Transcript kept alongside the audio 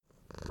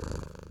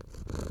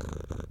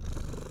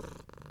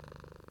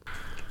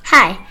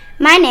Hi,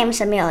 my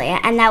name's Amelia,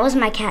 and that was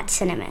my cat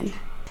Cinnamon.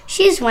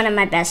 She's one of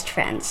my best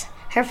friends.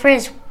 Her fur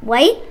is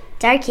white,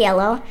 dark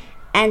yellow,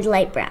 and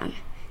light brown.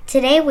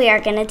 Today we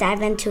are going to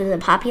dive into the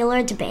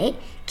popular debate,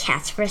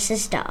 cats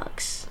versus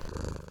dogs.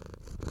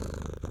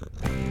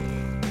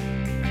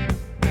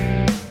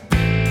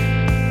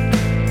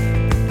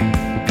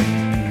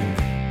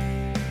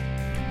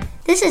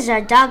 This is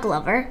our dog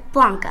lover,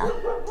 Blanca.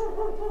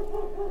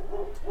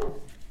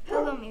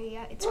 Hello,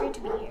 Amelia. It's great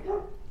to be here.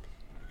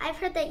 I've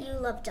heard that you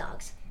love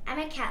dogs. I'm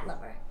a cat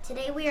lover.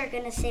 Today we are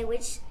going to see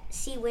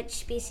which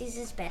species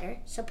is better,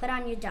 so put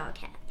on your dog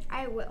hat.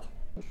 I will.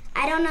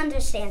 I don't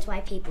understand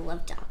why people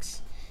love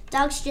dogs.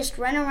 Dogs just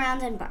run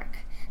around and bark.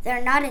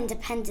 They're not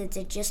independent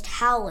to just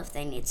howl if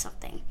they need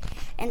something,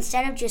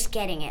 instead of just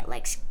getting it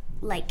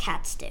like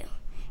cats do.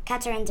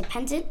 Cats are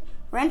independent,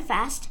 run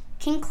fast,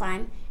 can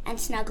climb, and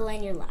snuggle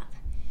in your lap.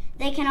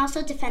 They can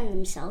also defend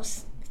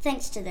themselves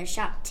thanks to their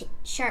sharp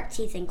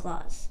teeth and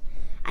claws.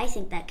 I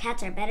think that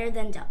cats are better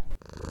than dogs.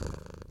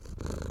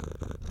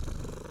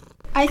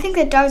 I think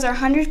that dogs are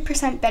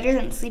 100% better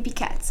than sleepy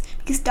cats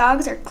because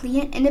dogs are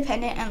clean,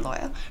 independent, and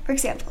loyal. For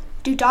example,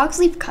 do dogs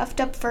leave cuffed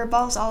up fur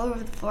balls all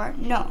over the floor?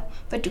 No.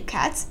 But do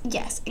cats?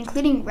 Yes,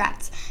 including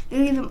rats. They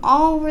leave them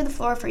all over the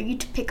floor for you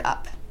to pick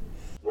up.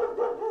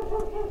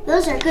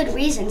 Those are good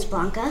reasons,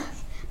 Blanca.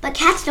 But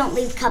cats don't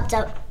leave cuffed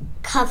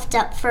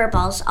up fur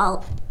balls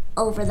all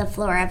over the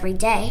floor every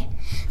day.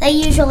 They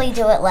usually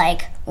do it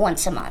like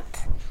once a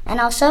month. And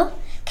also,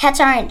 cats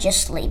aren't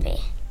just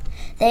sleepy.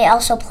 They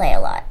also play a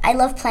lot. I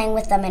love playing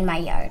with them in my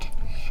yard.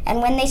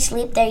 And when they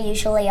sleep, they're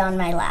usually on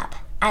my lap.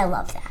 I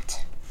love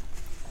that.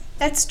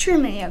 That's true,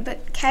 Amelia,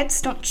 but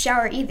cats don't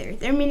shower either.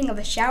 Their meaning of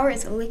a shower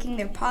is licking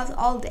their paws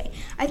all day.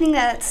 I think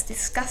that's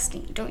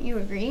disgusting. Don't you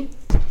agree?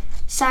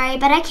 Sorry,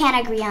 but I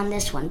can't agree on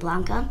this one,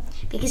 Blanca,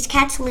 because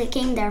cats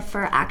licking their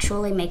fur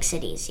actually makes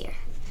it easier.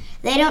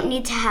 They don't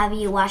need to have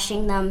you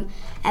washing them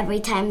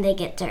every time they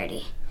get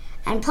dirty.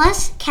 And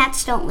plus,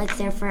 cats don't lick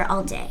their fur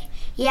all day.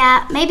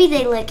 Yeah, maybe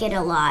they lick it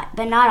a lot,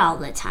 but not all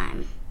the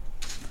time.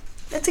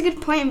 That's a good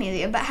point,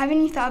 Amelia, but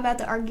haven't you thought about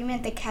the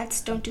argument that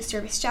cats don't do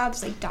service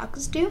jobs like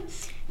dogs do?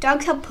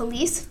 Dogs help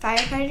police,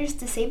 firefighters,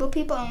 disabled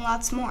people, and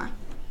lots more.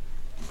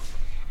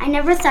 I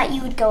never thought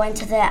you would go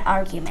into that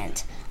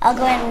argument. I'll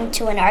go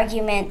into an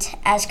argument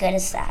as good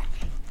as that.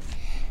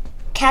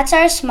 Cats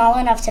are small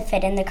enough to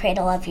fit in the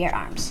cradle of your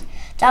arms.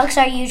 Dogs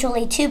are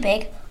usually too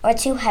big or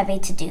too heavy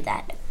to do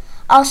that.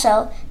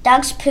 Also,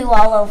 dogs poo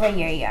all over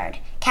your yard.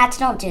 Cats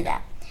don't do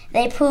that.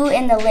 They poo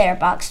in the litter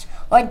box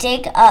or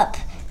dig up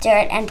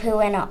dirt and poo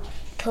in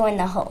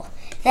the hole.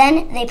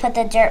 Then they put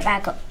the dirt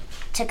back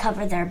to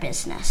cover their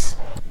business.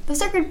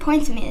 Those are good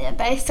points, Amelia,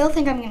 but I still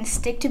think I'm going to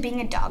stick to being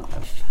a dog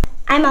lover.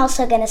 I'm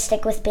also going to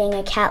stick with being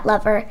a cat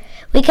lover.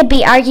 We could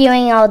be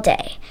arguing all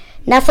day.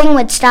 Nothing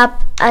would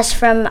stop us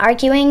from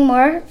arguing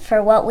more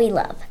for what we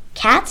love,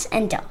 cats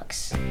and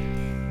dogs.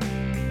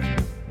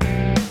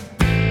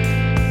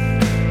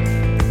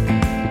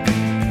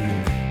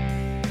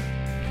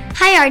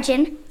 Hi,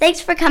 Arjun. Thanks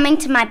for coming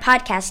to my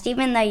podcast,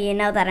 even though you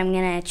know that I'm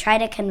going to try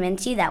to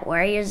convince you that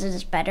Warriors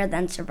is better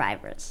than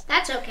Survivors.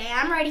 That's okay.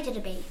 I'm ready to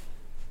debate.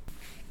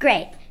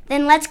 Great.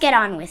 Then let's get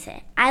on with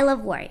it. I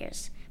love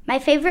Warriors. My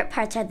favorite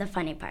parts are the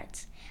funny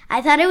parts.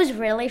 I thought it was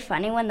really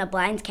funny when the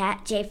blind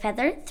cat, Jay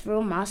Feather, threw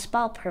a moss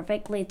ball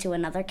perfectly to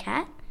another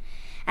cat.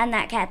 And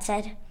that cat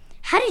said,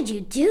 "How did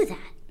you do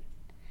that?"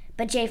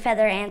 But Jay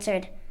Feather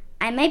answered,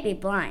 "I may be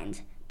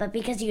blind, but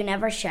because you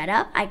never shut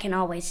up, I can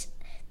always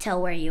tell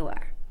where you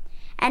are."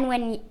 And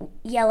when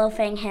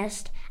Yellowfang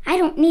hissed, "I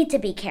don't need to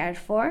be cared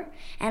for,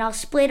 and I'll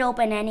split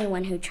open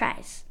anyone who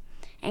tries."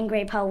 And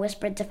Graypaw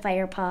whispered to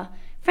Firepaw,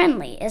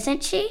 "Friendly,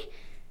 isn't she?"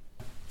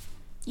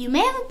 You may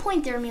have a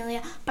point there,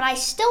 Amelia, but I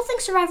still think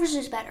Survivors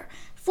is better.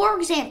 For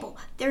example,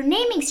 their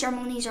naming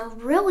ceremonies are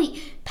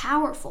really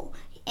powerful,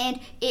 and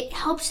it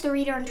helps the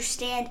reader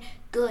understand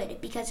good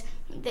because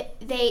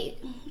they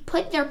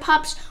put their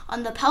pups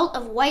on the pelt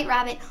of White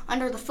Rabbit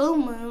under the full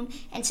moon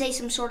and say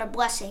some sort of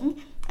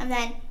blessing, and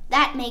then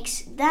that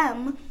makes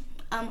them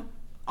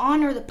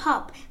honor the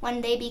pup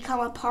when they become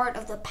a part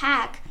of the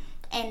pack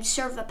and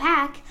serve the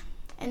pack,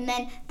 and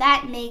then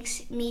that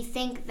makes me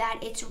think that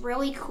it's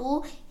really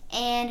cool,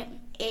 and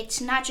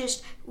it's not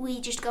just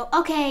we just go,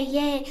 okay,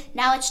 yay,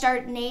 now let's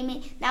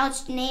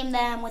name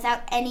them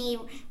without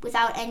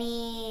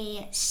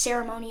any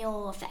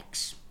ceremonial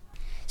effects.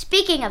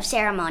 Speaking of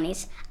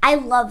ceremonies, I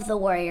love the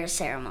warrior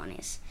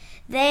ceremonies.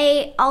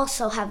 They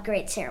also have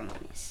great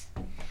ceremonies.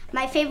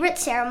 My favorite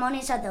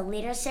ceremonies are the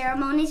leader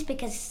ceremonies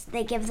because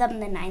they give them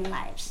the 9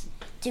 lives.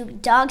 Do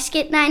dogs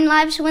get 9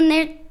 lives when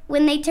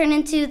they turn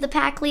into the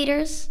pack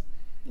leaders?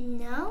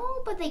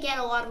 No, but they get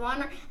a lot of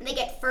honor, and they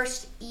get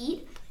first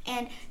eat,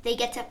 and they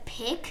get to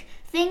pick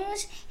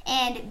things,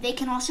 and they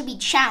can also be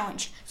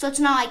challenged. So it's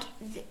not like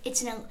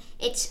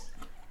it's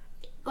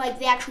like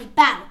they actually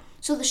battle.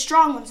 So the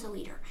strong one's the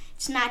leader.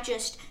 It's not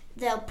just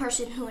the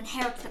person who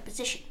inherits the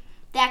position.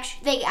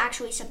 They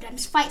actually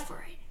sometimes fight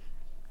for it.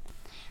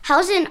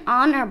 How's it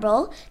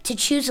honorable to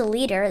choose a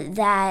leader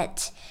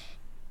that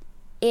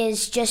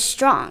is just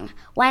strong?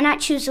 Why not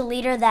choose a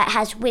leader that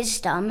has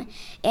wisdom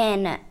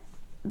in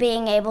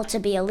being able to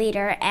be a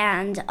leader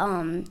and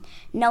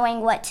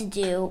knowing what to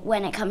do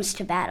when it comes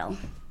to battle?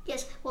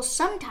 Yes, well,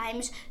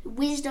 sometimes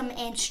wisdom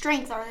and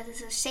strength are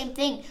the same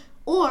thing.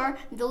 Or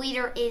the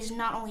leader is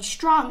not only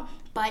strong,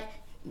 but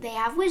they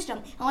have wisdom.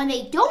 And when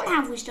they don't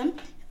have wisdom,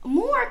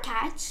 more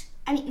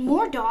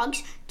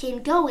dogs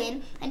can go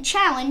in and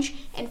challenge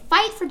and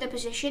fight for the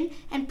position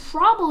and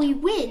probably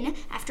win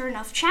after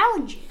enough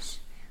challenges.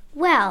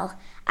 Well,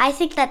 I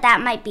think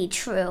that might be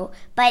true,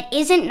 but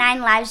isn't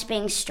 9 lives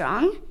being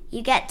strong?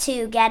 You get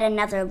to get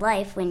another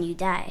life when you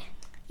die.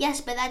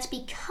 Yes, but that's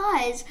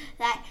because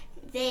that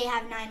they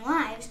have 9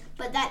 lives,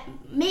 but that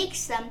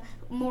makes them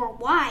more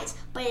wise.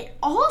 But it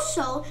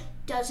also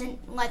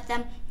doesn't let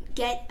them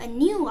get a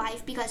new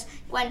life, because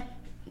when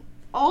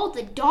all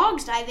the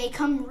dogs die, they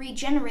come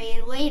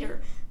regenerated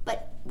later.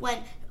 But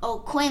when a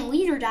clan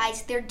leader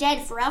dies, they're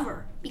dead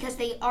forever because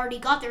they already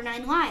got their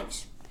 9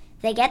 lives.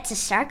 They get to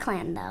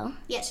StarClan, though.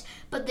 Yes,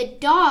 but the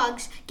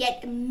dogs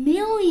get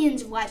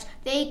millions of lives.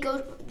 They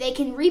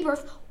can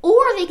rebirth,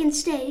 or they can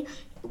stay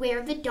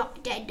where the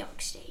dead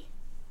dogs stay.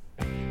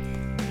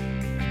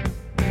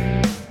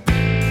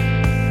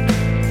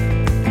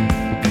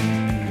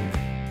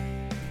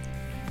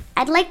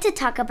 I'd like to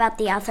talk about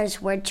the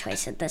author's word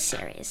choice in this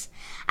series.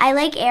 I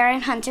like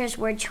Aaron Hunter's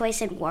word choice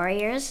in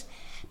Warriors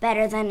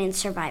better than in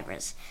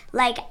Survivors.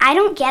 Like, I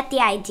don't get the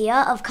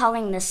idea of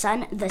calling the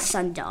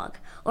sun dog,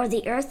 or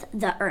the earth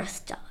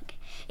dog.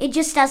 It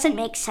just doesn't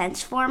make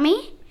sense for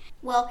me.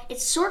 Well,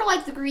 it's sort of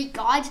like the Greek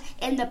gods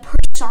and the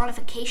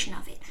personification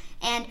of it.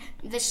 And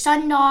the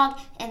sun dog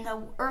and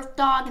the earth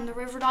dog and the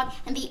river dog.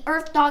 And the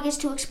earth dog is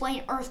to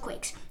explain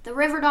earthquakes. The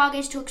river dog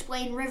is to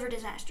explain river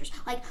disasters.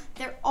 Like,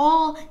 they're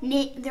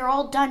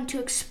all done to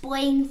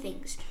explain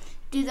things.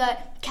 Do the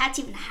cats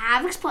even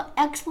have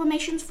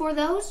explanations for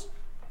those?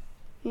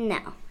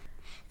 No.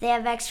 They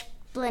have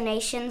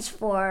explanations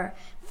for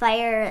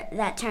fire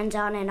that turns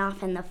on and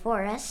off in the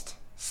forest.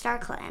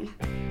 StarClan.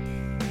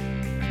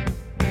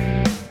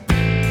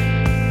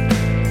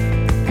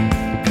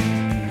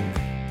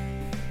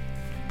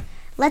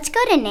 Let's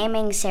go to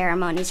naming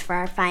ceremonies for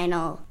our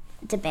final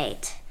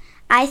debate.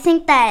 I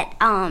think that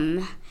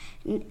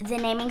the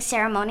naming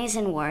ceremonies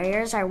in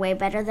Warriors are way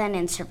better than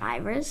in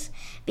Survivors,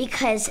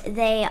 because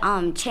they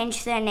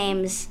change their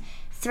names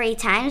 3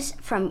 times.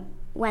 From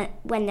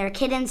when they're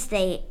kittens,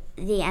 the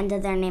end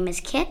of their name is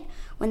Kit.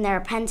 When they're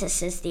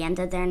apprentices, the end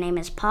of their name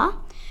is Paw.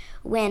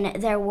 When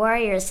they're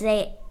warriors,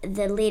 the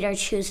leader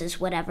chooses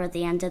whatever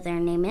the end of their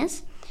name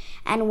is.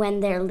 And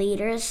when they're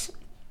leaders,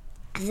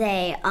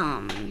 they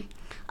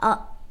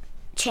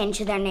change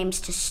their names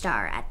to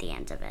Star at the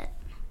end of it.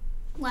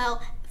 Well,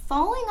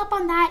 following up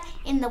on that,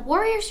 in the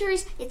Warrior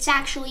series, it's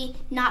actually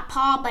not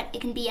Paw, but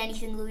it can be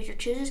anything the leader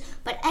chooses.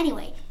 But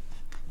anyway,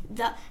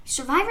 the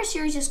Survivor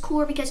series is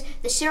cooler because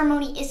the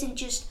ceremony isn't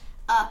just,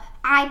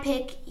 I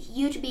pick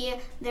you to be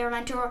their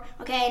mentor,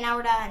 okay, now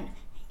we're done.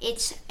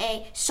 It's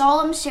a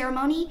solemn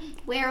ceremony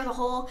where the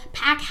whole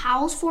pack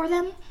howls for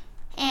them,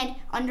 and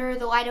under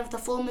the light of the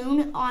full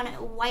moon on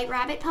a white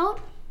rabbit pelt.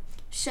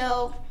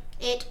 So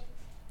it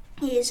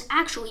is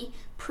actually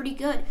pretty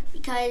good,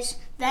 because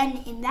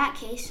then in that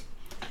case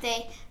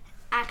they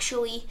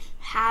actually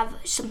have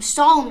some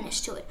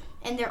solemnness to it,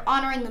 and they're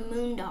honoring the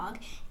moon dog.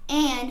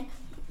 And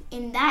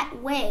in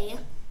that way,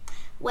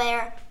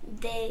 where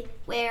they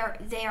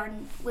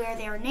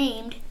are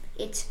named,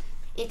 it's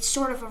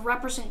sort of a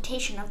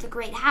representation of the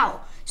Great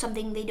Howl,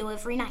 something they do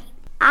every night.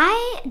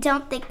 I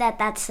don't think that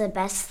that's the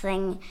best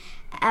thing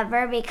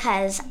ever,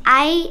 because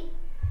I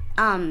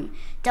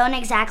don't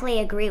exactly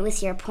agree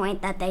with your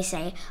point that they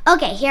say,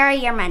 okay, here are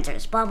your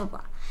mentors, blah, blah,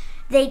 blah.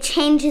 They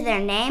change their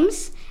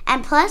names,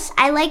 and plus,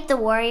 I like the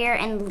warrior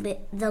and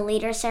the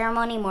leader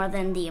ceremony more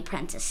than the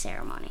apprentice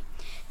ceremony.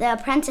 The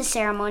apprentice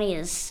ceremony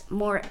is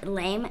more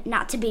lame,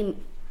 not to be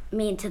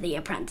mean to the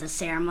apprentice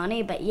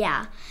ceremony, but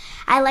yeah.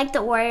 I like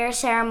the warrior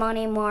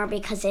ceremony more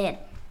because it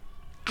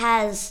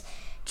has,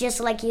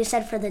 just like you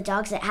said for the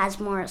dogs, it has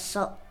more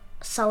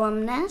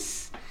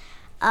solemnness,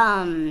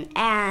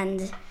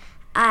 and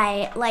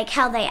I like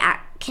how they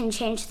can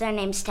change their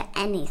names to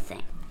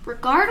anything.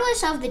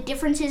 Regardless of the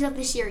differences of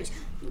the series,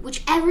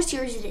 whichever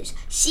series it is,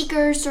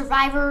 Seekers,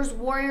 Survivors,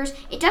 Warriors,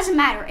 it doesn't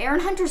matter. Aaron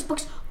Hunter's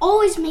books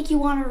always make you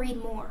want to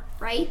read more,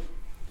 right?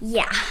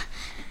 Yeah.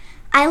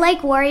 I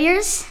like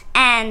Warriors,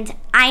 and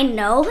I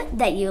know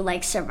that you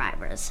like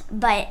Survivors,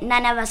 but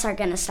none of us are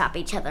going to stop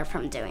each other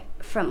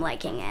from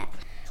liking it.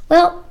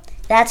 Well,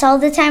 that's all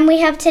the time we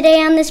have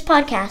today on this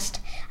podcast.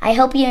 I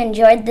hope you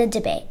enjoyed the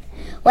debate.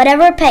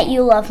 Whatever pet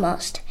you love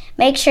most,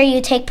 make sure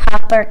you take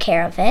proper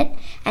care of it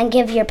and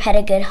give your pet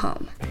a good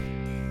home.